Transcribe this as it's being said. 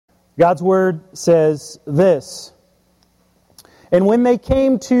God's Word says this. And when they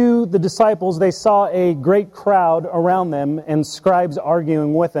came to the disciples, they saw a great crowd around them and scribes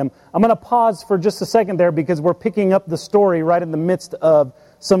arguing with them. I'm going to pause for just a second there because we're picking up the story right in the midst of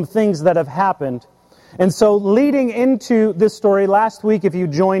some things that have happened. And so leading into this story, last week, if you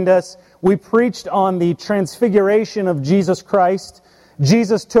joined us, we preached on the transfiguration of Jesus Christ.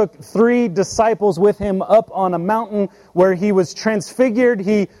 Jesus took 3 disciples with him up on a mountain where he was transfigured.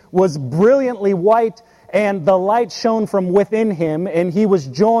 He was brilliantly white, and the light shone from within him, and he was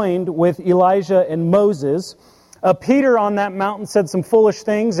joined with Elijah and Moses. Peter on that mountain said some foolish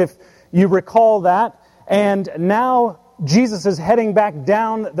things, if you recall that. And now Jesus is heading back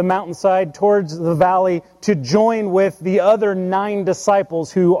down the mountainside towards the valley to join with the other 9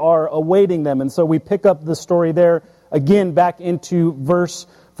 disciples who are awaiting them. And so we pick up the story there again back into verse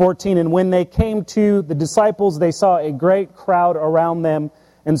 14. And when they came to the disciples, they saw a great crowd around them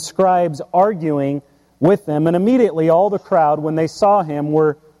and scribes arguing with them. And immediately all the crowd, when they saw him,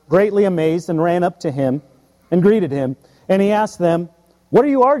 were greatly amazed and ran up to him and greeted him. And he asked them, "What are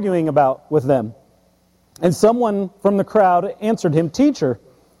you arguing about with them?" And someone from the crowd answered him, "Teacher,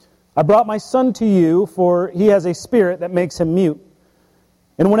 I brought my son to you, for he has a spirit that makes him mute.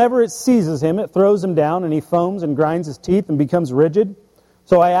 And whenever it seizes him, it throws him down, and he foams and grinds his teeth and becomes rigid.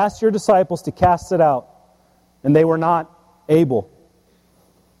 So I asked your disciples to cast it out, and they were not able."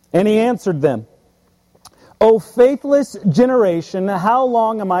 And he answered them, "O faithless generation, how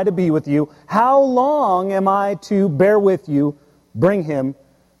long am I to be with you? How long am I to bear with you? Bring him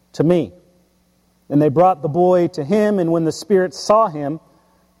to me." And they brought the boy to him, and when the spirit saw him,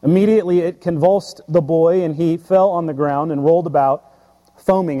 immediately it convulsed the boy, and he fell on the ground and rolled about,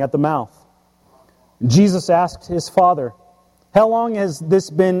 foaming at the mouth. Jesus asked his father, "How long has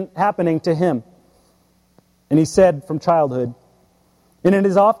this been happening to him?" And he said, "From childhood. And it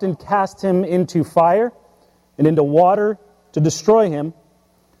has often cast him into fire and into water to destroy him.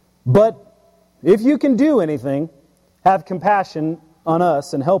 But if you can do anything, have compassion on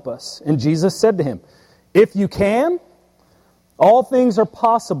us and help us." And Jesus said to him, "If you can, all things are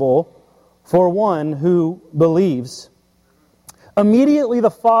possible for one who believes." Immediately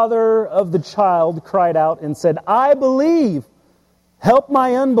the father of the child cried out and said, "I believe, help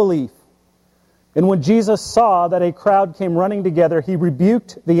my unbelief." And when Jesus saw that a crowd came running together, he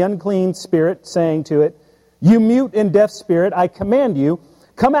rebuked the unclean spirit, saying to it, "You mute and deaf spirit, I command you,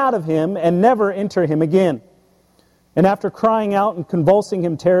 come out of him and never enter him again." And after crying out and convulsing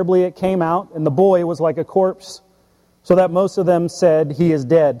him terribly, it came out, and the boy was like a corpse, so that most of them said, "He is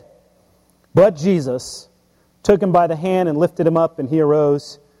dead." But Jesus took him by the hand and lifted him up, and he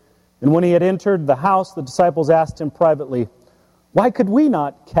arose. And when he had entered the house, the disciples asked him privately, "Why could we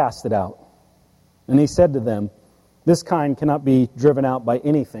not cast it out?" And he said to them, "This kind cannot be driven out by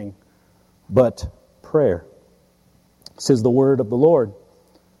anything but prayer." This is the word of the Lord.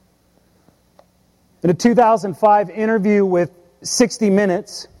 In a 2005 interview with 60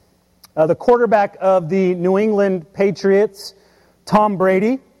 Minutes, the quarterback of the New England Patriots, Tom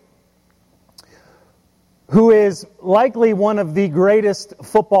Brady, who is likely one of the greatest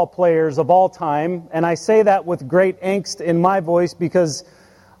football players of all time, and I say that with great angst in my voice because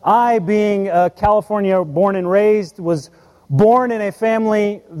I, being California born and raised, was born in a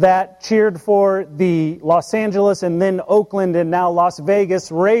family that cheered for the Los Angeles and then Oakland and now Las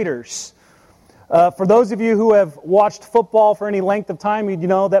Vegas Raiders. For those of you who have watched football for any length of time, you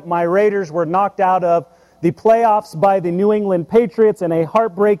know that my Raiders were knocked out of the playoffs by the New England Patriots in a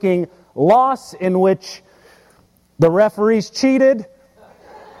heartbreaking loss in which the referees cheated.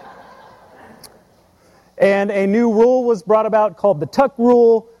 And a new rule was brought about called the Tuck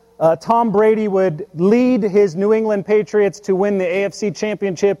Rule. Tom Brady would lead his New England Patriots to win the AFC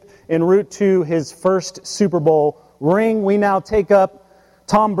Championship en route to his first Super Bowl ring. We now take up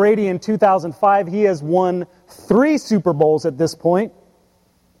Tom Brady in 2005. He has won 3 Super Bowls at this point.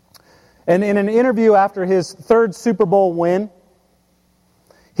 And in an interview after his 3rd Super Bowl win,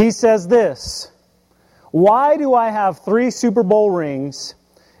 he says this, "Why do I have 3 Super Bowl rings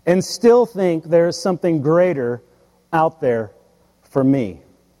and still think there is something greater out there for me?"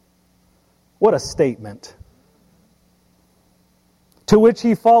 What a statement. To which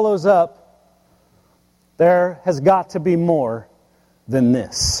he follows up, "There has got to be more than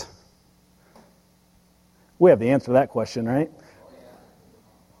this." We have the answer to that question, right?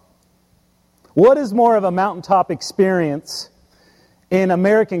 What is more of a mountaintop experience in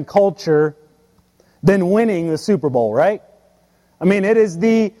American culture than winning the Super Bowl, right? I mean, it is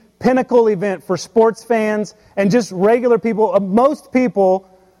the pinnacle event for sports fans and just regular people. Most people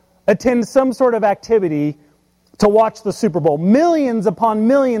attend some sort of activity to watch the Super Bowl. Millions upon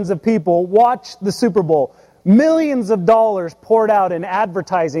millions of people watch the Super Bowl. Millions of dollars poured out in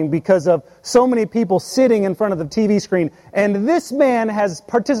advertising because of so many people sitting in front of the TV screen. And this man has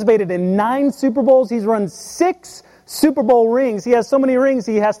participated in 9 Super Bowls. He's run 6 Super Bowl rings. He has so many rings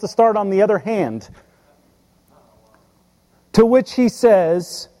he has to start on the other hand. To which he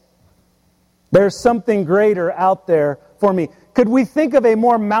says, there's something greater out there for me. Could we think of a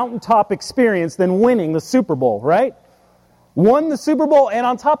more mountaintop experience than winning the Super Bowl, right? Won the Super Bowl, and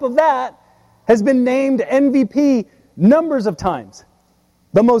on top of that, has been named MVP numbers of times.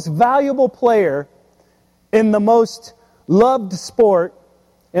 The most valuable player in the most loved sport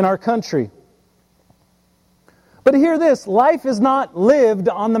in our country. But hear this, life is not lived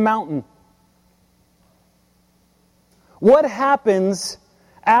on the mountain. What happens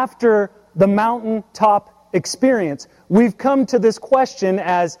after the mountaintop experience? We've come to this question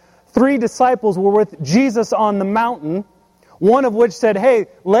as 3 disciples were with Jesus on the mountain, one of which said, hey,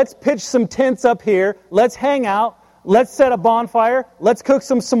 let's pitch some tents up here, let's hang out, let's set a bonfire, let's cook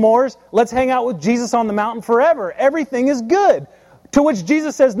some s'mores, let's hang out with Jesus on the mountain forever. Everything is good. To which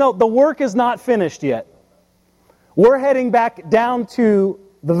Jesus says, no, the work is not finished yet. We're heading back down to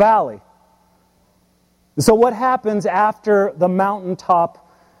the valley. So what happens after the mountaintop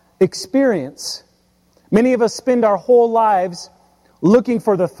experience? Many of us spend our whole lives looking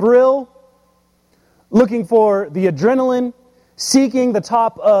for the thrill, looking for the adrenaline, seeking the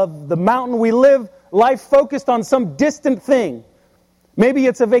top of the mountain. We live life focused on some distant thing. Maybe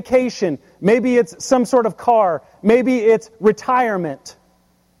it's a vacation. Maybe it's some sort of car. Maybe it's retirement.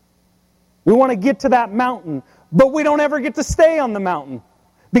 We want to get to that mountain, but we don't ever get to stay on the mountain.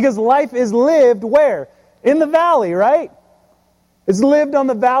 Because life is lived where? In the valley, right? It's lived on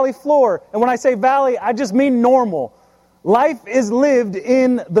the valley floor. And when I say valley, I just mean normal. Life is lived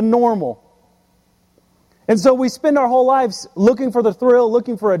in the normal. And so we spend our whole lives looking for the thrill,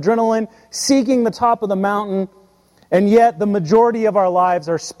 looking for adrenaline, seeking the top of the mountain, and yet the majority of our lives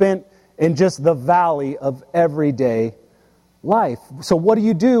are spent in just the valley of everyday life. So what do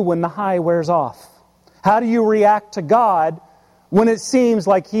you do when the high wears off? How do you react to God when it seems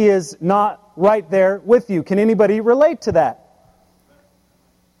like He is not right there with you? Can anybody relate to that?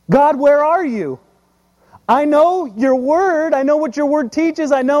 God, where are you? I know your Word. I know what your Word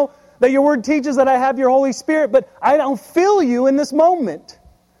teaches. I know that your Word teaches that I have your Holy Spirit, but I don't feel you in this moment.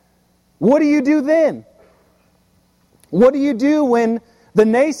 What do you do then? What do you do when the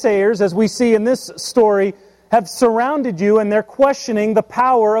naysayers, as we see in this story, have surrounded you and they're questioning the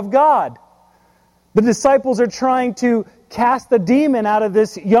power of God? The disciples are trying to cast a demon out of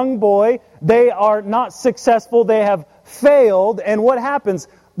this young boy. They are not successful. They have failed. And what happens?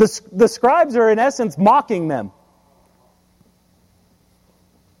 The scribes are in essence mocking them.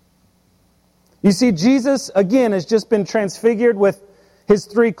 You see, Jesus, again, has just been transfigured with His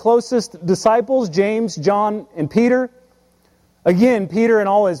 3 closest disciples, James, John, and Peter. Again, Peter in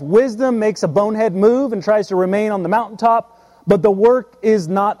all his wisdom makes a bonehead move and tries to remain on the mountaintop, but the work is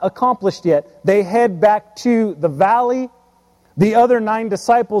not accomplished yet. They head back to the valley. The other 9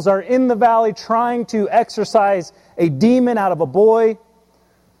 disciples are in the valley trying to exorcise a demon out of a boy.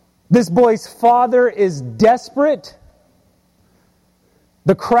 This boy's father is desperate.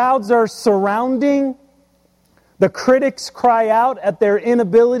 The crowds are surrounding. The critics cry out at their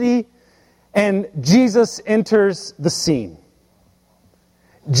inability, and Jesus enters the scene.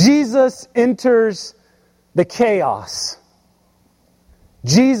 Jesus enters the chaos.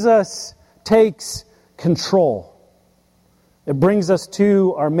 Jesus takes control. It brings us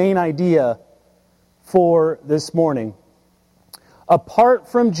to our main idea for this morning.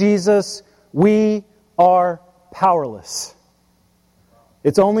 Apart from Jesus, we are powerless.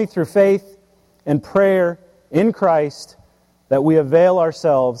 It's only through faith and prayer in Christ that we avail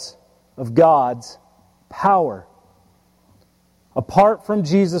ourselves of God's power. Apart from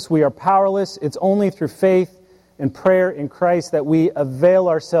Jesus, we are powerless. It's only through faith and prayer in Christ that we avail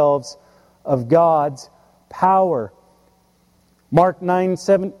ourselves of God's power. Mark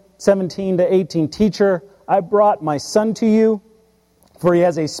 9:17-18, Teacher, I brought my son to you, for he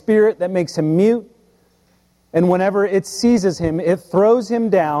has a spirit that makes him mute, and whenever it seizes him, it throws him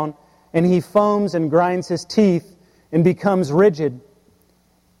down, and he foams and grinds his teeth and becomes rigid.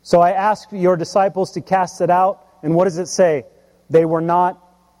 So I asked your disciples to cast it out, and what does it say? They were not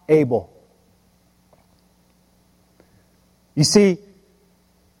able. You see,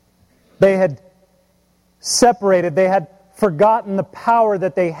 they had separated, they had forgotten the power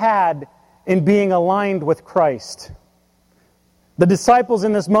that they had in being aligned with Christ. The disciples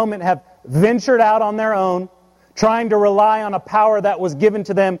in this moment have ventured out on their own trying to rely on a power that was given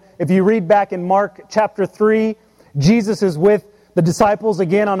to them. If you read back in Mark chapter 3, Jesus is with the disciples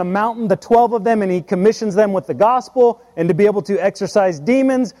again on a mountain, the 12 of them, and He commissions them with the gospel and to be able to exorcise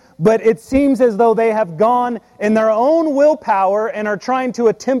demons. But it seems as though they have gone in their own willpower and are trying to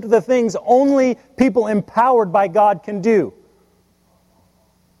attempt the things only people empowered by God can do.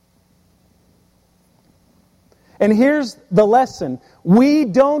 And here's the lesson. We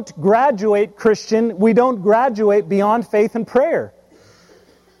don't graduate, Christian, we don't graduate beyond faith and prayer.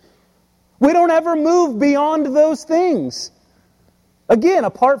 We don't ever move beyond those things. Again,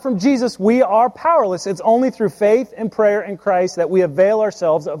 apart from Jesus, we are powerless. It's only through faith and prayer in Christ that we avail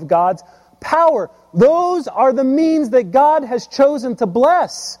ourselves of God's power. Those are the means that God has chosen to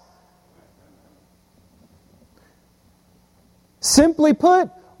bless. Simply put,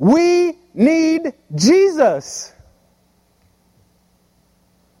 we need Jesus.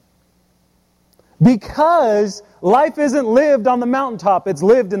 Because life isn't lived on the mountaintop, it's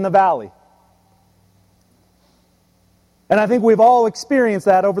lived in the valley. And I think we've all experienced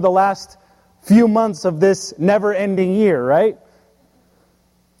that over the last few months of this never-ending year, right?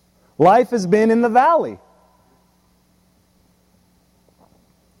 Life has been in the valley.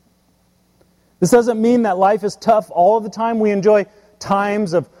 This doesn't mean that life is tough all of the time. We enjoy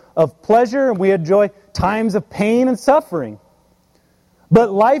times of pleasure and we enjoy times of pain and suffering.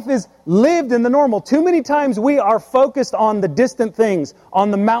 But life is lived in the normal. Too many times we are focused on the distant things,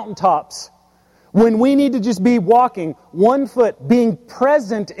 on the mountaintops, when we need to just be walking one foot, being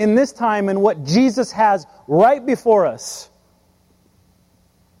present in this time and what Jesus has right before us.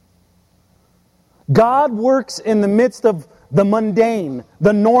 God works in the midst of the mundane,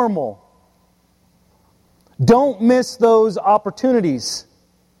 the normal. Don't miss those opportunities.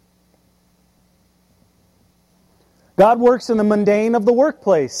 God works in the mundane of the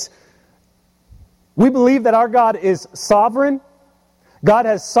workplace. We believe that our God is sovereign. God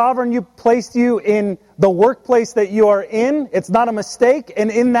has placed you in the workplace that you are in. It's not a mistake. And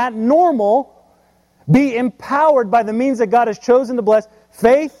in that normal, be empowered by the means that God has chosen to bless,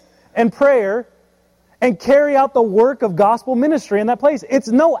 faith and prayer, and carry out the work of gospel ministry in that place. It's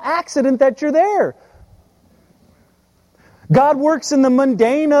no accident that you're there. God works in the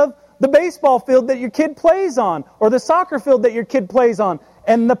mundane of the baseball field that your kid plays on, or the soccer field that your kid plays on,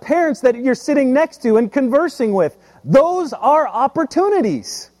 and the parents that you're sitting next to and conversing with. Those are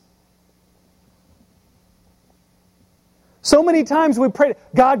opportunities. So many times we pray,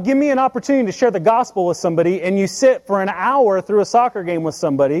 God, give me an opportunity to share the gospel with somebody, and you sit for an hour through a soccer game with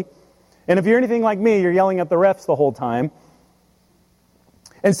somebody, and if you're anything like me, you're yelling at the refs the whole time,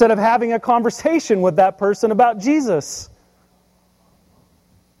 instead of having a conversation with that person about Jesus.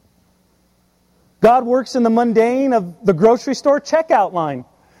 God works in the mundane of the grocery store checkout line.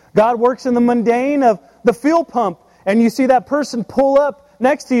 God works in the mundane of the fuel pump, and you see that person pull up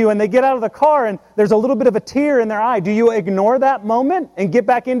next to you and they get out of the car and there's a little bit of a tear in their eye. Do you ignore that moment and get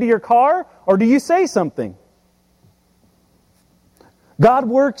back into your car, or do you say something? God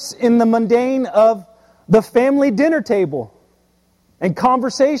works in the mundane of the family dinner table and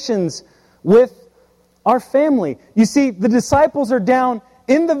conversations with our family. You see, the disciples are down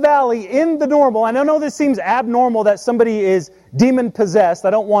in the valley, in the normal. And I know this seems abnormal that somebody is demon-possessed. I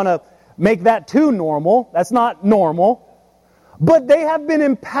don't want to make that too normal. That's not normal. But they have been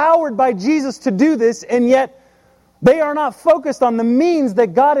empowered by Jesus to do this, and yet they are not focused on the means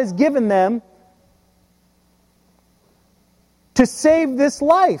that God has given them to save this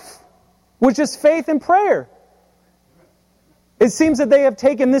life, which is faith and prayer. It seems that they have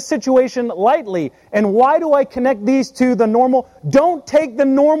taken this situation lightly. And why do I connect these to the normal? Don't take the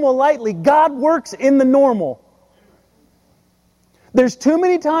normal lightly. God works in the normal. There's too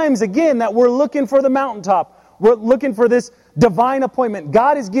many times, again, that we're looking for the mountaintop. We're looking for this divine appointment.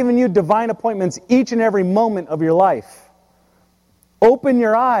 God has given you divine appointments each and every moment of your life. Open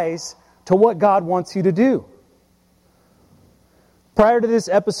your eyes to what God wants you to do. Prior to this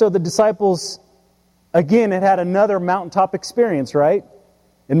episode, the disciples, again, had another mountaintop experience, right?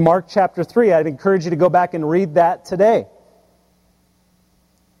 In Mark chapter 3. I'd encourage you to go back and read that today.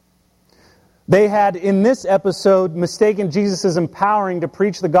 They had, in this episode, mistaken Jesus' empowering to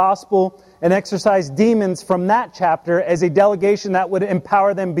preach the gospel and exorcise demons from that chapter as a delegation that would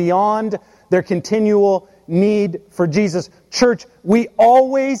empower them beyond their continual need for Jesus. Church, we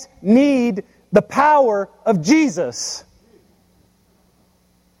always need the power of Jesus.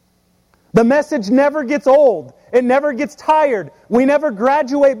 The message never gets old. It never gets tired. We never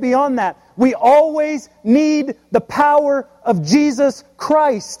graduate beyond that. We always need the power of Jesus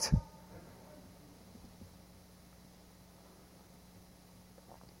Christ.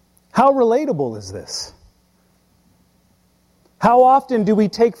 How relatable is this? How often do we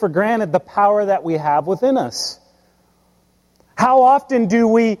take for granted the power that we have within us? How often do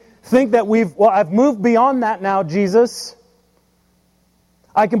we think that I've moved beyond that now, Jesus.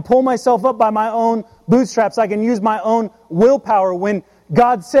 I can pull myself up by my own bootstraps. I can use my own willpower when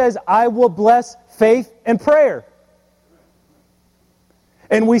God says, I will bless faith and prayer.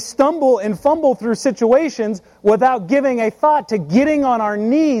 And we stumble and fumble through situations without giving a thought to getting on our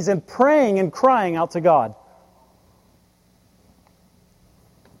knees and praying and crying out to God.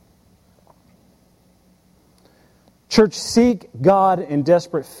 Church, seek God in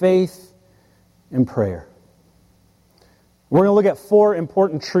desperate faith and prayer. We're going to look at 4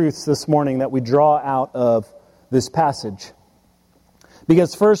 important truths this morning that we draw out of this passage.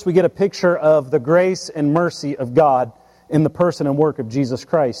 Because first we get a picture of the grace and mercy of God in the person and work of Jesus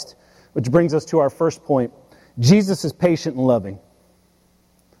Christ. Which brings us to our first point. Jesus is patient and loving.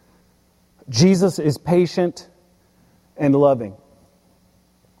 Jesus is patient and loving.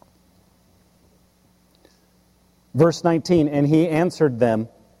 Verse 19, and he answered them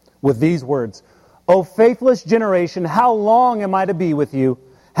with these words, O faithless generation, how long am I to be with you?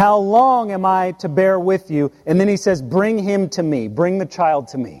 How long am I to bear with you? And then he says, bring him to me. Bring the child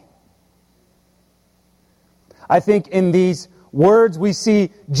to me. I think in these words we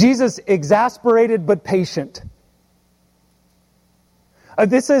see Jesus exasperated but patient.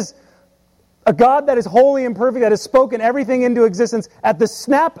 This is a God that is holy and perfect, that has spoken everything into existence. At the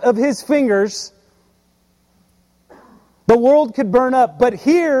snap of his fingers, the world could burn up. But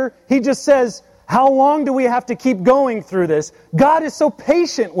here, he just says, how long do we have to keep going through this? God is so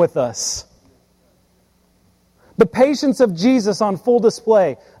patient with us. The patience of Jesus on full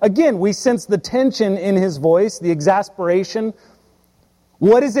display. Again, we sense the tension in his voice, the exasperation.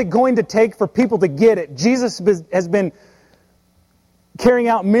 What is it going to take for people to get it? Jesus has been carrying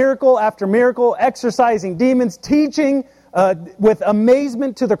out miracle after miracle, exorcising demons, teaching with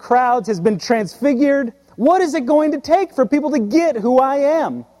amazement to the crowds, has been transfigured. What is it going to take for people to get who I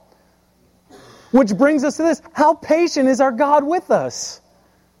am? Which brings us to this. How patient is our God with us?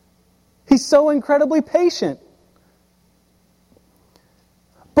 He's so incredibly patient.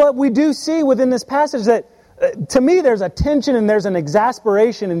 But we do see within this passage that, to me, there's a tension and there's an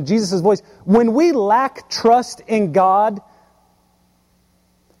exasperation in Jesus' voice. When we lack trust in God,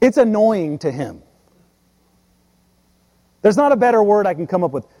 it's annoying to Him. There's not a better word I can come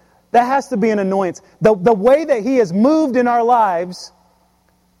up with. That has to be an annoyance. The way that He has moved in our lives,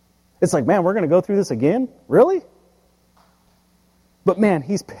 it's like, man, we're going to go through this again? Really? But man,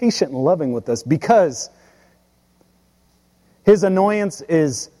 He's patient and loving with us because His annoyance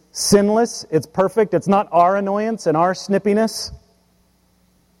is sinless. It's perfect. It's not our annoyance and our snippiness.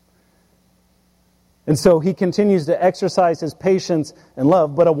 And so He continues to exercise His patience and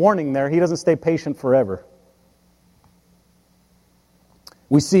love. But a warning there, He doesn't stay patient forever.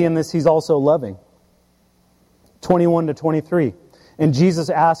 We see in this He's also loving. 21 to 23. And Jesus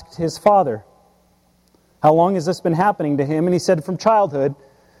asked His Father, how long has this been happening to Him? And He said, from childhood.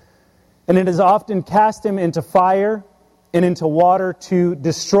 And it has often cast Him into fire and into water to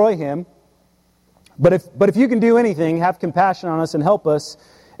destroy Him. But if you can do anything, have compassion on us and help us.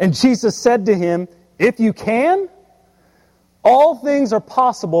 And Jesus said to him, if you can, all things are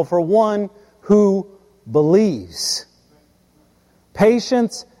possible for one who believes.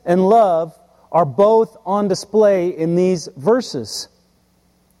 Patience and love are both on display in these verses.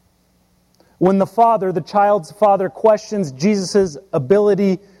 When the child's father questions Jesus'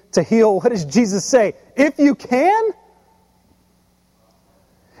 ability to heal, what does Jesus say? If you can?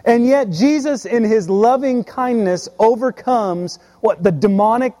 And yet Jesus, in His loving kindness, overcomes the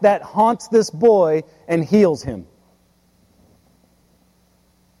demonic that haunts this boy and heals him.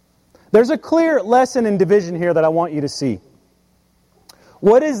 There's a clear lesson in division here that I want you to see.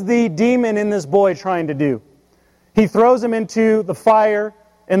 What is the demon in this boy trying to do? He throws him into the fire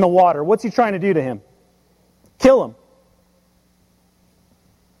and the water. What's he trying to do to him? Kill him.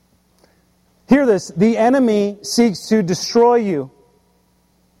 Hear this. The enemy seeks to destroy you,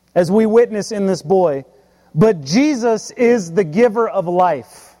 as we witness in this boy. But Jesus is the giver of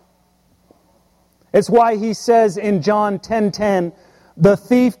life. It's why He says in John 10:10, the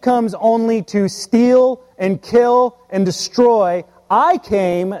thief comes only to steal and kill and destroy. I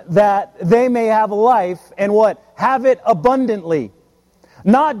came that they may have life and what? Have it abundantly.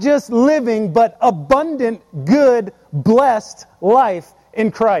 Not just living, but abundant, good, blessed life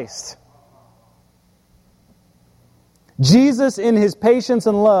in Christ. Jesus, in His patience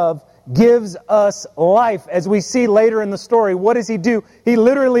and love, gives us life. As we see later in the story, what does He do? He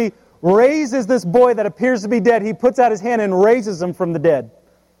literally raises this boy that appears to be dead. He puts out His hand and raises him from the dead.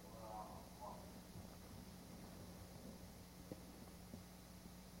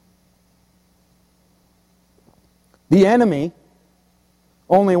 The enemy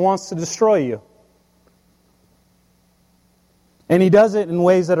only wants to destroy you. And he does it in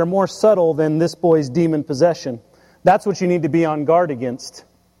ways that are more subtle than this boy's demon possession. That's what you need to be on guard against.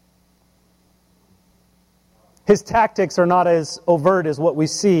 His tactics are not as overt as what we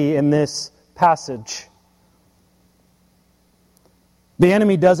see in this passage. The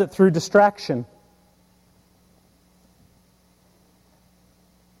enemy does it through distraction.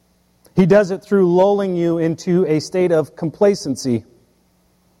 He does it through lulling you into a state of complacency.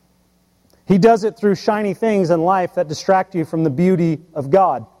 He does it through shiny things in life that distract you from the beauty of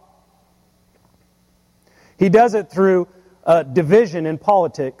God. He does it through division in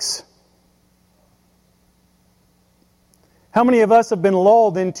politics. How many of us have been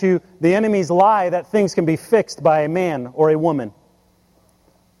lulled into the enemy's lie that things can be fixed by a man or a woman?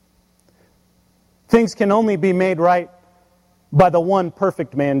 Things can only be made right by the one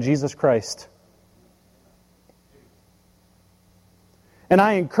perfect man, Jesus Christ. And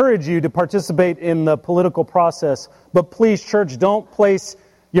I encourage you to participate in the political process. But please, church, don't place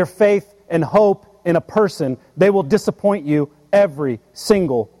your faith and hope in a person. They will disappoint you every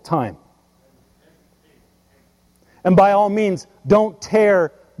single time. And by all means, don't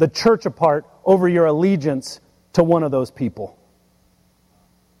tear the church apart over your allegiance to one of those people.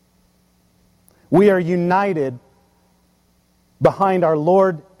 We are united behind our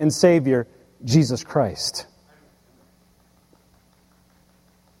Lord and Savior, Jesus Christ.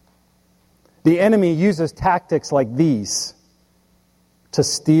 The enemy uses tactics like these to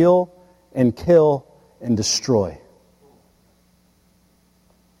steal and kill and destroy.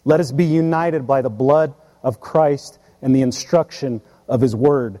 Let us be united by the blood of Christ and the instruction of His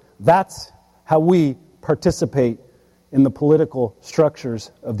Word. That's how we participate in the political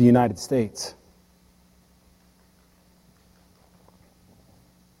structures of the United States.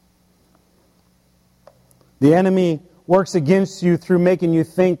 The enemy works against you through making you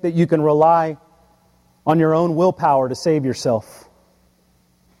think that you can rely on your own willpower to save yourself.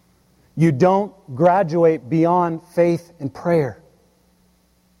 You don't graduate beyond faith and prayer.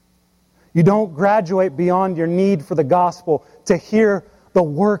 You don't graduate beyond your need for the gospel to hear the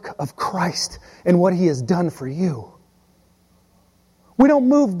work of Christ and what He has done for you. We don't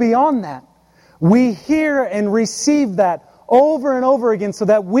move beyond that. We hear and receive that over and over again so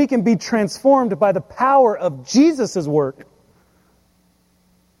that we can be transformed by the power of Jesus' work.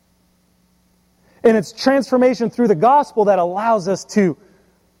 And it's transformation through the gospel that allows us to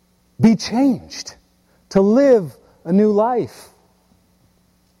be changed, to live a new life.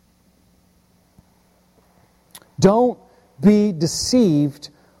 Don't be deceived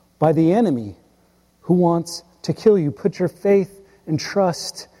by the enemy who wants to kill you. Put your faith and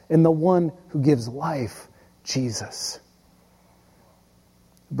trust in the one who gives life, Jesus.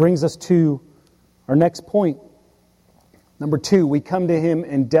 Brings us to our next point. Number 2, we come to Him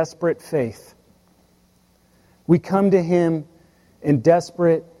in desperate faith. We come to Him in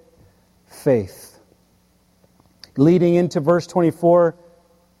desperate faith. Leading into verse 24, it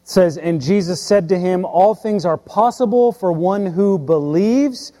says, "And Jesus said to him, 'All things are possible for one who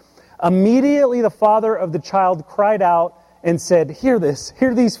believes.' Immediately the father of the child cried out and said," hear this,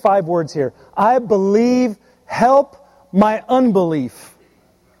 hear these 5 words here, "I believe, help my unbelief."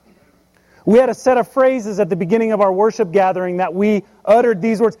 We had a set of phrases at the beginning of our worship gathering that we uttered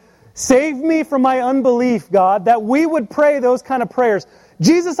these words, "Save me from my unbelief, God," that we would pray those kind of prayers.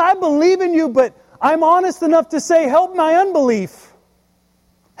 Jesus, I believe in you, but I'm honest enough to say, help my unbelief.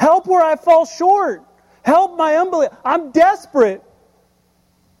 Help where I fall short. Help my unbelief. I'm desperate.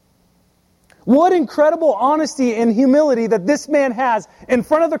 What incredible honesty and humility that this man has in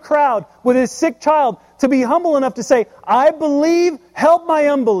front of the crowd with his sick child to be humble enough to say, I believe, help my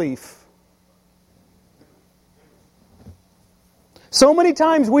unbelief. So many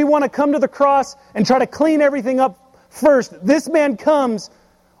times we want to come to the cross and try to clean everything up first. This man comes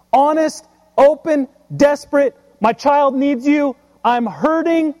honest, open, desperate. My child needs you. I'm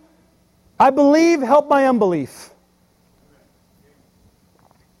hurting. I believe, help my unbelief.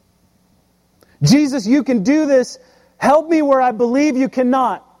 Jesus, you can do this. Help me where I believe you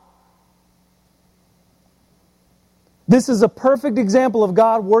cannot. This is a perfect example of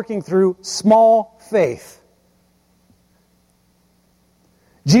God working through small faith.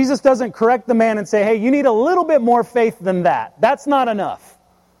 Jesus doesn't correct the man and say, hey, you need a little bit more faith than that. That's not enough.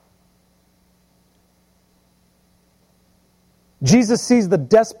 Jesus sees the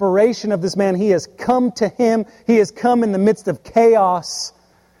desperation of this man. He has come to him. He has come in the midst of chaos,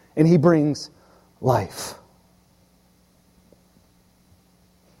 and He brings life.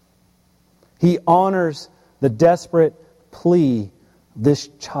 He honors the desperate plea of this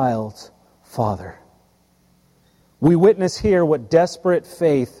child's father. we witness here what desperate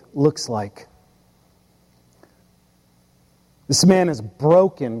faith looks like. This man is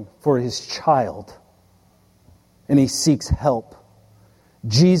broken for his child, and he seeks help.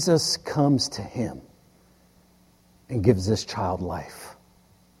 Jesus comes to him and gives this child life.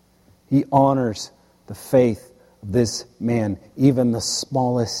 He honors the faith of this man, even the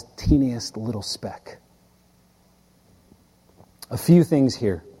smallest, teeniest little speck. A few things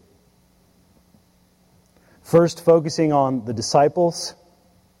here. First, focusing on the disciples.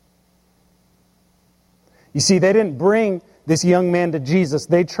 You see, they didn't bring this young man to Jesus.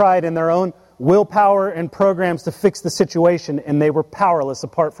 They tried in their own willpower and programs to fix the situation, and they were powerless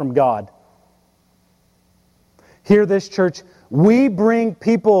apart from God. Here, this church, we bring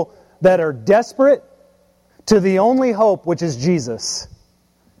people that are desperate to the only hope, which is Jesus.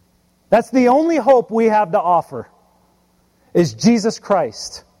 That's the only hope we have to offer, is Jesus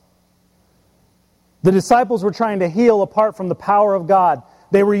Christ. The disciples were trying to heal apart from the power of God.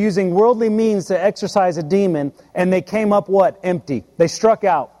 They were using worldly means to exorcise a demon, and they came up what? Empty. They struck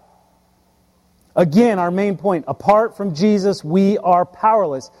out. Again, our main point, apart from Jesus, we are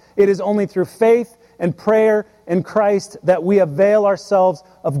powerless. It is only through faith and prayer in Christ that we avail ourselves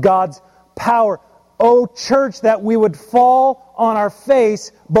of God's power. Oh, church, that we would fall on our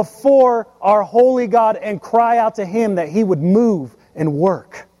face before our holy God and cry out to Him that He would move and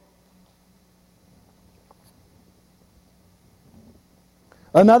work.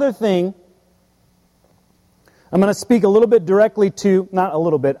 Another thing, I'm going to speak a little bit directly to, not a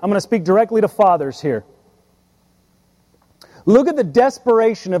little bit, I'm going to speak directly to fathers here. Look at the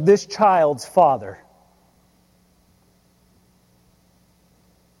desperation of this child's father.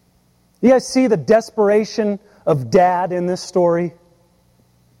 You guys see the desperation of dad in this story?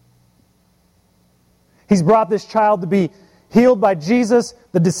 He's brought this child to be healed by Jesus.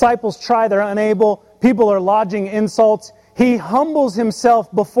 The disciples try, they're unable. People are lodging insults. He humbles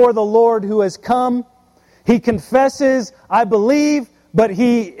himself before the Lord who has come. He confesses, I believe, but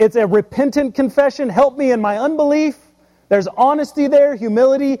it's a repentant confession. Help me in my unbelief. There's honesty there,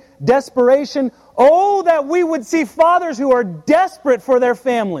 humility, desperation. Oh, that we would see fathers who are desperate for their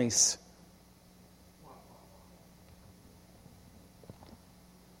families.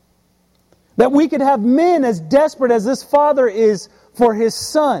 That we could have men as desperate as this father is for his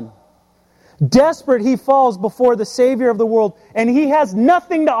son. Desperate, he falls before the Savior of the world, and he has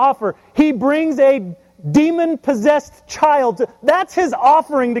nothing to offer. He brings a demon-possessed child. That's his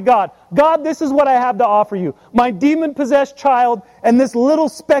offering to God. God, this is what I have to offer you. My demon-possessed child and this little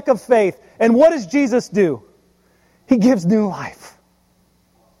speck of faith. And what does Jesus do? He gives new life.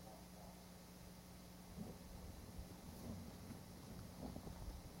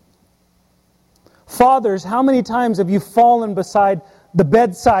 Fathers, how many times have you fallen beside the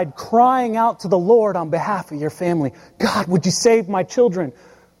bedside crying out to the Lord on behalf of your family? God, would you save my children?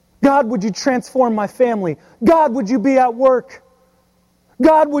 God, would you transform my family? God, would you be at work?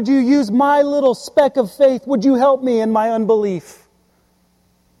 God, would you use my little speck of faith? Would you help me in my unbelief?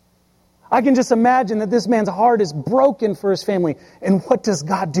 I can just imagine that this man's heart is broken for his family. And what does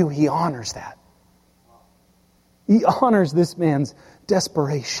God do? He honors that. He honors this man's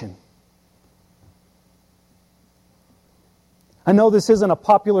desperation. I know this isn't a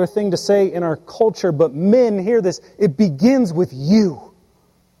popular thing to say in our culture, but men, hear this. It begins with you.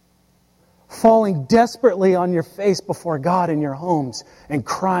 Falling desperately on your face before God in your homes and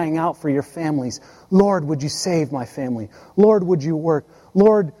crying out for your families. Lord, would you save my family? Lord, would you work?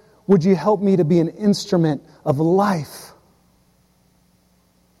 Lord, would you help me to be an instrument of life?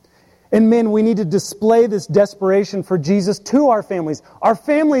 And men, we need to display this desperation for Jesus to our families. Our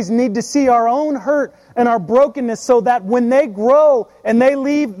families need to see our own hurt and our brokenness so that when they grow and they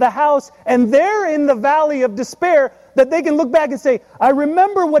leave the house and they're in the valley of despair, that they can look back and say, I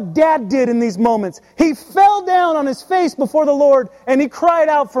remember what Dad did in these moments. He fell down on his face before the Lord and he cried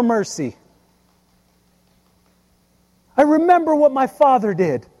out for mercy. I remember what my father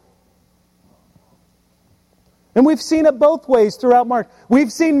did. And we've seen it both ways throughout Mark.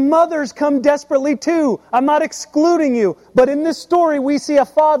 We've seen mothers come desperately too. I'm not excluding you. But in this story, we see a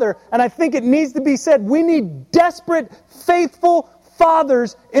father. And I think it needs to be said, we need desperate, faithful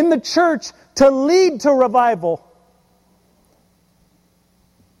fathers in the church to lead to revival.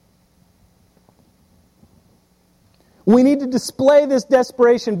 We need to display this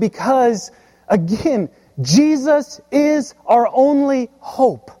desperation because, again, Jesus is our only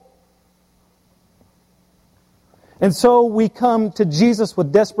hope. And so we come to Jesus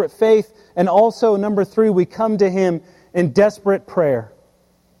with desperate faith. And also, number 3, we come to Him in desperate prayer.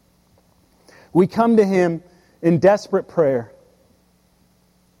 We come to Him in desperate prayer.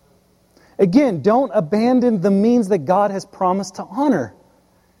 Again, don't abandon the means that God has promised to honor.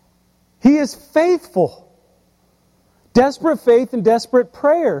 He is faithful. Desperate faith and desperate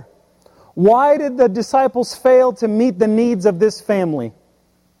prayer. Why did the disciples fail to meet the needs of this family?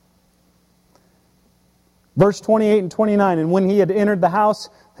 Verse 28 and 29, and when he had entered the house,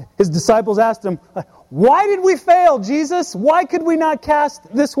 his disciples asked him, "Why did we fail, Jesus? Why could we not cast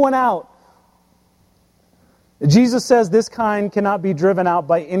this one out?" Jesus says this kind cannot be driven out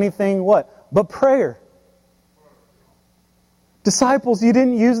by anything, what? But prayer. Disciples, you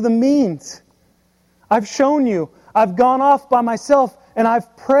didn't use the means. I've shown you. I've gone off by myself and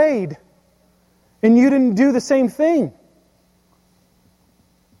I've prayed. And you didn't do the same thing.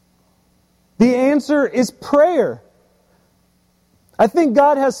 The answer is prayer. I think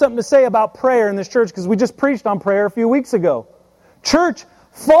God has something to say about prayer in this church because we just preached on prayer a few weeks ago. Church,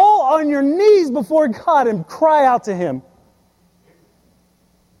 fall on your knees before God and cry out to Him.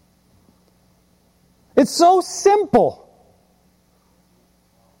 It's so simple.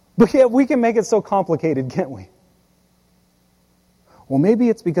 But yet we can make it so complicated, can't we? Well, maybe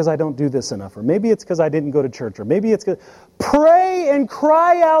it's because I don't do this enough, or maybe it's because I didn't go to church, or maybe it's because... Pray and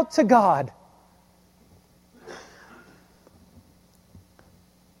cry out to God.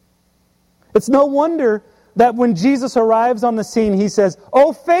 It's no wonder that when Jesus arrives on the scene, He says,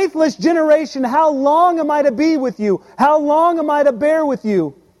 "O faithless generation, how long am I to be with you? How long am I to bear with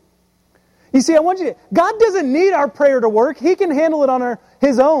you?" You see, God doesn't need our prayer to work. He can handle it on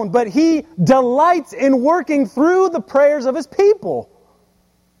His own, but He delights in working through the prayers of His people.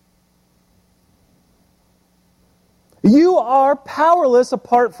 You are powerless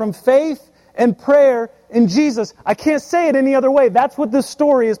apart from faith and prayer in Jesus. I can't say it any other way. That's what this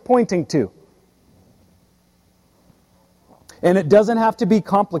story is pointing to. And it doesn't have to be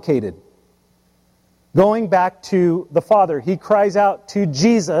complicated. Going back to the Father, He cries out to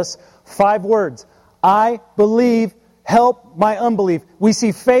Jesus 5 words. I believe, help my unbelief. We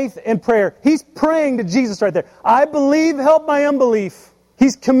see faith and prayer. He's praying to Jesus right there. I believe, help my unbelief.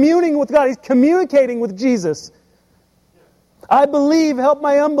 He's communing with God. He's communicating with Jesus. I believe, help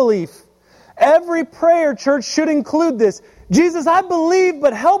my unbelief. Every prayer, church, should include this. Jesus, I believe,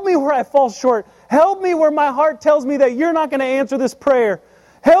 but help me where I fall short. Help me where my heart tells me that You're not going to answer this prayer.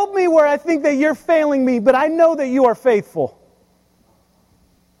 Help me where I think that You're failing me, but I know that You are faithful.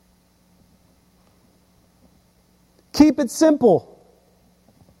 Keep it simple.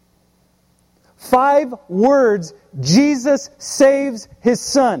 5 words, Jesus saves His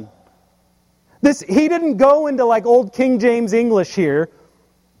Son. He didn't go into like old King James English here.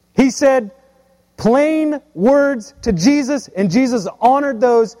 He said plain words to Jesus, and Jesus honored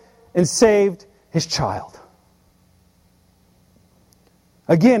those and saved His child.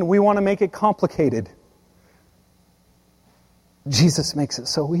 Again, we want to make it complicated. Jesus makes it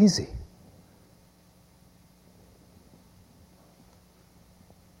so easy.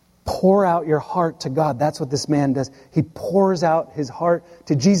 Pour out your heart to God. That's what this man does. He pours out his heart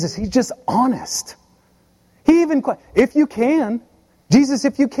to Jesus. He's just honest. He even, if you can, Jesus,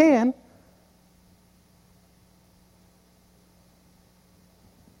 if you can.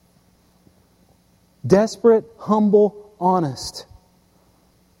 Desperate, humble, honest.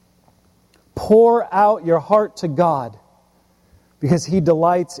 Pour out your heart to God because He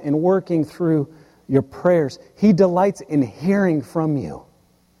delights in working through your prayers. He delights in hearing from you.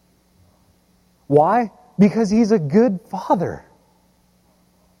 Why? Because He's a good Father.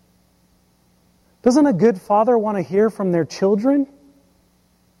 Doesn't a good father want to hear from their children?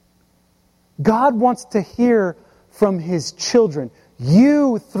 God wants to hear from His children.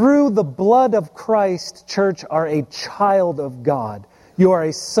 You, through the blood of Christ, church, are a child of God. You are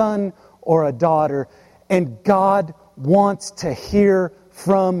a son or a daughter, and God wants to hear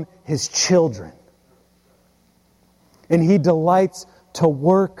from His children. And He delights to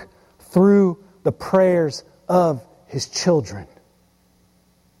work through the prayers of His children.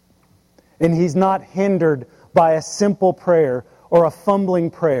 And He's not hindered by a simple prayer or a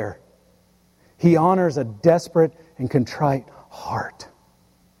fumbling prayer. He honors a desperate and contrite heart.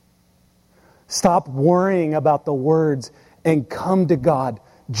 Stop worrying about the words and come to God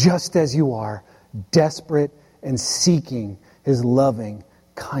just as you are, desperate and seeking His loving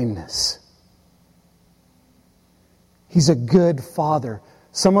kindness. He's a good Father.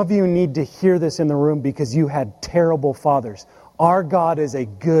 Some of you need to hear this in the room because you had terrible fathers. Our God is a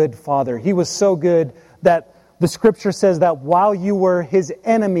good Father. He was so good that the Scripture says that while you were His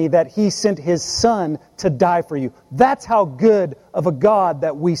enemy, that He sent His Son to die for you. That's how good of a God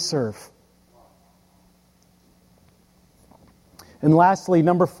that we serve. And lastly,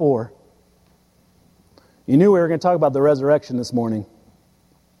 number 4. You knew we were going to talk about the resurrection this morning.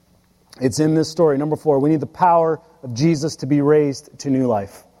 It's in this story. Number 4, we need the power of Jesus to be raised to new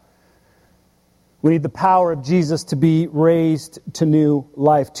life. We need the power of Jesus to be raised to new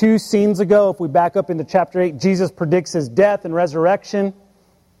life. 2 scenes ago, if we back up into chapter 8, Jesus predicts his death and resurrection.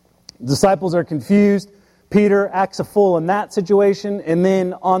 The disciples are confused. Peter acts a fool in that situation. And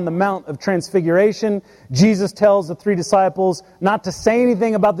then on the Mount of Transfiguration, Jesus tells the 3 disciples not to say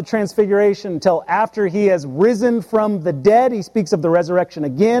anything about the transfiguration until after he has risen from the dead. He speaks of the resurrection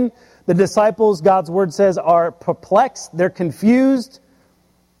again. The disciples, God's word says, are perplexed. They're confused.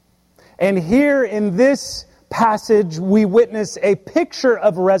 And here in this passage, we witness a picture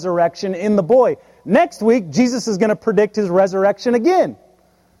of resurrection in the boy. Next week, Jesus is going to predict his resurrection again.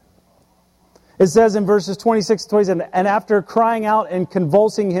 It says in verses 26 to 27, and after crying out and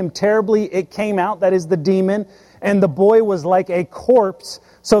convulsing him terribly, it came out, that is the demon, and the boy was like a corpse,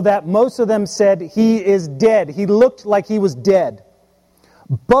 so that most of them said, he is dead. He looked like he was dead.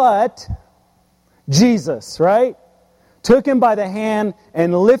 But Jesus, right, took him by the hand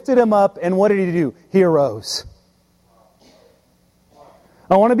and lifted him up, and what did he do? He arose.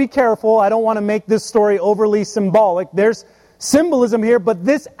 I want to be careful. I don't want to make this story overly symbolic. There's symbolism here, but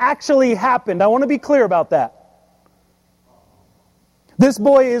this actually happened. I want to be clear about that. This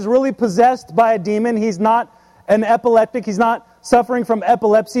boy is really possessed by a demon. He's not an epileptic. He's not suffering from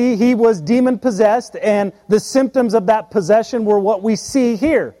epilepsy. He was demon-possessed, and the symptoms of that possession were what we see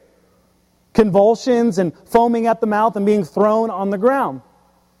here. Convulsions and foaming at the mouth and being thrown on the ground.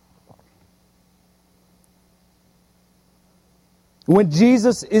 When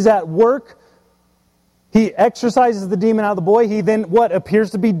Jesus is at work, he exorcises the demon out of the boy. He then,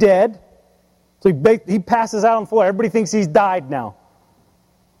 appears to be dead. So he passes out on the floor. Everybody thinks he's died now.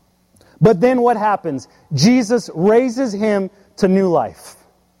 But then what happens? Jesus raises him to new life.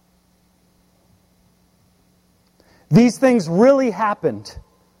 These things really happened.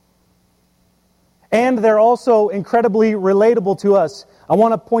 And they're also incredibly relatable to us. I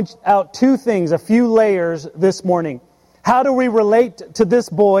want to point out 2 things, a few layers this morning. How do we relate to this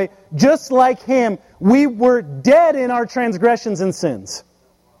boy? Just like him, we were dead in our transgressions and sins.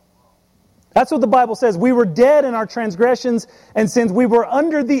 That's what the Bible says. We were dead in our transgressions and sins. We were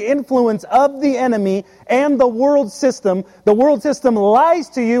under the influence of the enemy and the world system. The world system lies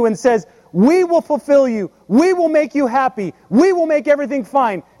to you and says, we will fulfill you. We will make you happy. We will make everything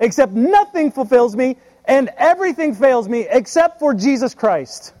fine. Except nothing fulfills me and everything fails me except for Jesus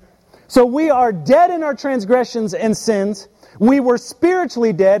Christ. So we are dead in our transgressions and sins. We were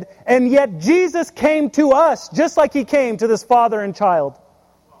spiritually dead, and yet Jesus came to us just like He came to this father and child.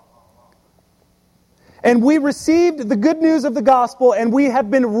 And we received the good news of the gospel, and we have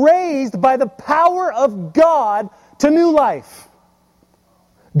been raised by the power of God to new life.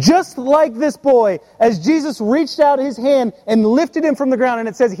 Just like this boy, as Jesus reached out His hand and lifted him from the ground, and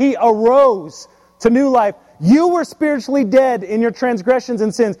it says He arose to new life. You were spiritually dead in your transgressions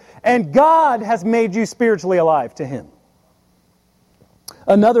and sins, and God has made you spiritually alive to Him.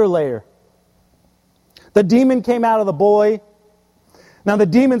 Another layer. The demon came out of the boy. Now the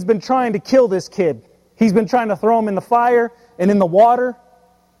demon's been trying to kill this kid. He's been trying to throw him in the fire and in the water.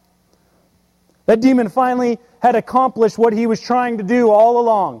 That demon finally had accomplished what he was trying to do all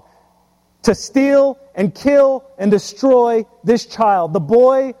along. To steal and kill and destroy this child. The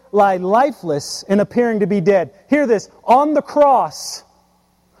boy lay lifeless and appearing to be dead. Hear this. On the cross,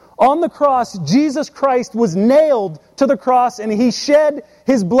 Jesus Christ was nailed to the cross, and He shed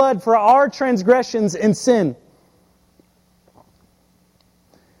His blood for our transgressions and sin.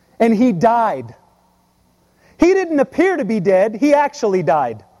 And He died. He didn't appear to be dead. He actually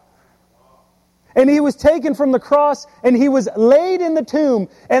died. And He was taken from the cross, and He was laid in the tomb.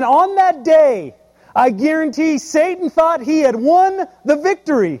 And on that day, I guarantee Satan thought he had won the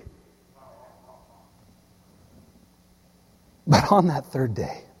victory. But on that third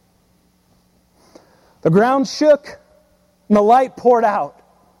day, the ground shook and the light poured out.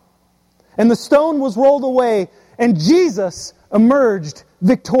 And the stone was rolled away, and Jesus emerged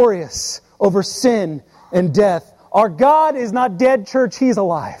victorious over sin and death. Our God is not dead, church. He's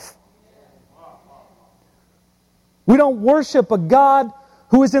alive. We don't worship a God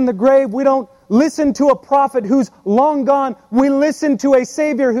who is in the grave. We don't listen to a prophet who's long gone. We listen to a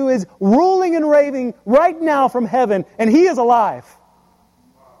Savior who is ruling and reigning right now from heaven, and He is alive.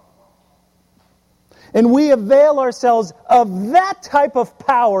 And we avail ourselves of that type of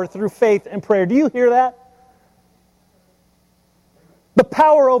power through faith and prayer. Do you hear that? The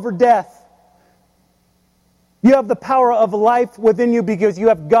power over death. You have the power of life within you because you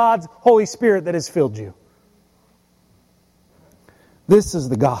have God's Holy Spirit that has filled you. This is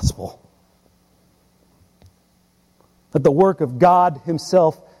the gospel. That the work of God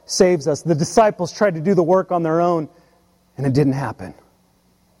Himself saves us. The disciples tried to do the work on their own, and it didn't happen.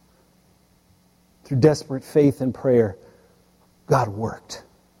 Through desperate faith and prayer, God worked.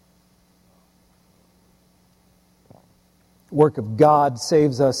 The work of God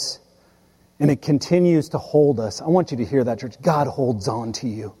saves us, and it continues to hold us. I want you to hear that, church. God holds on to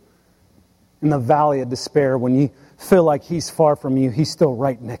you. In the valley of despair, when you feel like He's far from you, He's still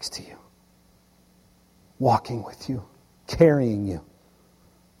right next to you, walking with you, carrying you.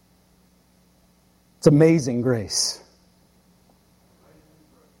 It's amazing grace.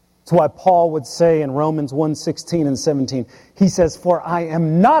 That's why Paul would say in Romans 1:16 and 17, he says, "For I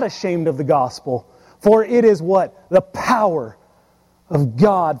am not ashamed of the gospel, for it is" what? The power of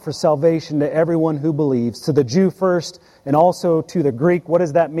God for salvation to everyone who believes, to the Jew first and also to the Greek. What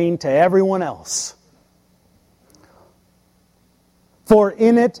does that mean? To everyone else. For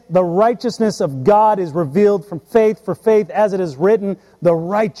in it the righteousness of God is revealed from faith for faith, as it is written, the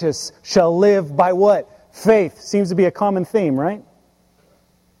righteous shall live by what? Faith. Seems to be a common theme, right?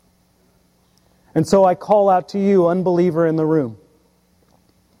 And so I call out to you, unbeliever in the room.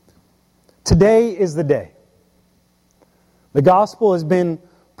 Today is the day. The gospel has been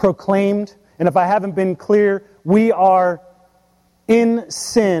proclaimed, and if I haven't been clear, we are in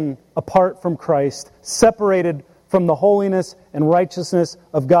sin apart from Christ, separated from the holiness and righteousness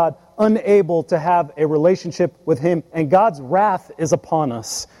of God, unable to have a relationship with Him, and God's wrath is upon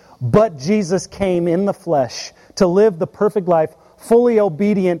us. But Jesus came in the flesh to live the perfect life, fully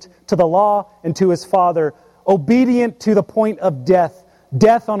obedient to the law and to His Father, obedient to the point of death,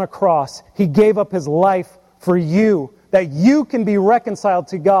 death on a cross. He gave up His life for you, that you can be reconciled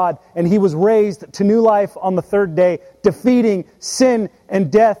to God, and He was raised to new life on the third day, defeating sin and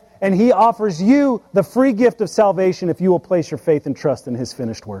death, and He offers you the free gift of salvation if you will place your faith and trust in His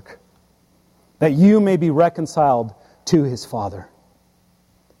finished work, that you may be reconciled to His Father,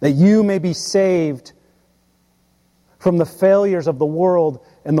 that you may be saved from the failures of the world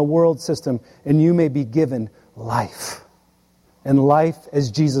and the world system, and you may be given life, and life,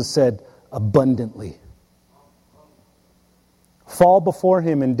 as Jesus said, abundantly. Fall before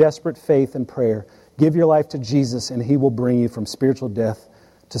Him in desperate faith and prayer. Give your life to Jesus, and He will bring you from spiritual death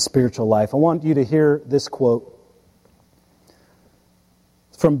to spiritual life. I want you to hear this quote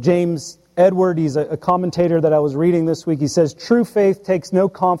from James Edward. He's a commentator that I was reading this week. He says, "True faith takes no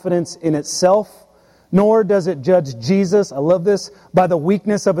confidence in itself, nor does it judge Jesus," I love this, "by the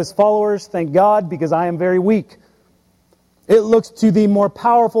weakness of His followers. Thank God, because I am very weak. It looks to the more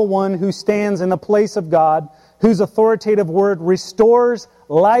powerful one who stands in the place of God, whose authoritative word restores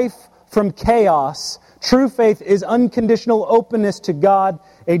life from chaos. True faith is unconditional openness to God,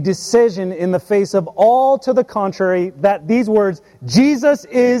 a decision in the face of all to the contrary, that these words, Jesus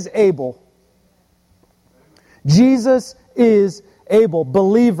is able. Jesus is able.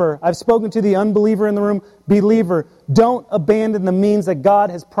 Believer, I've spoken to the unbeliever in the room. Believer, don't abandon the means that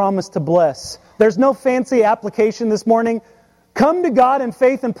God has promised to bless. There's no fancy application this morning. Come to God in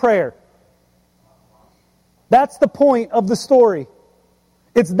faith and prayer. That's the point of the story.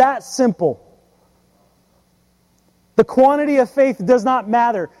 It's that simple. The quantity of faith does not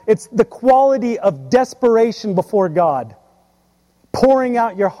matter. It's the quality of desperation before God. Pouring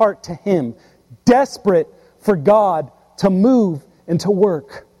out your heart to Him. Desperate for God to move and to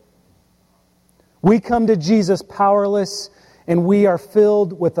work. We come to Jesus powerless, and we are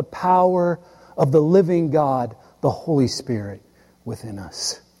filled with the power of the living God, the Holy Spirit within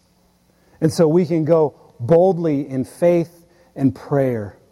us. And so we can go boldly in faith and prayer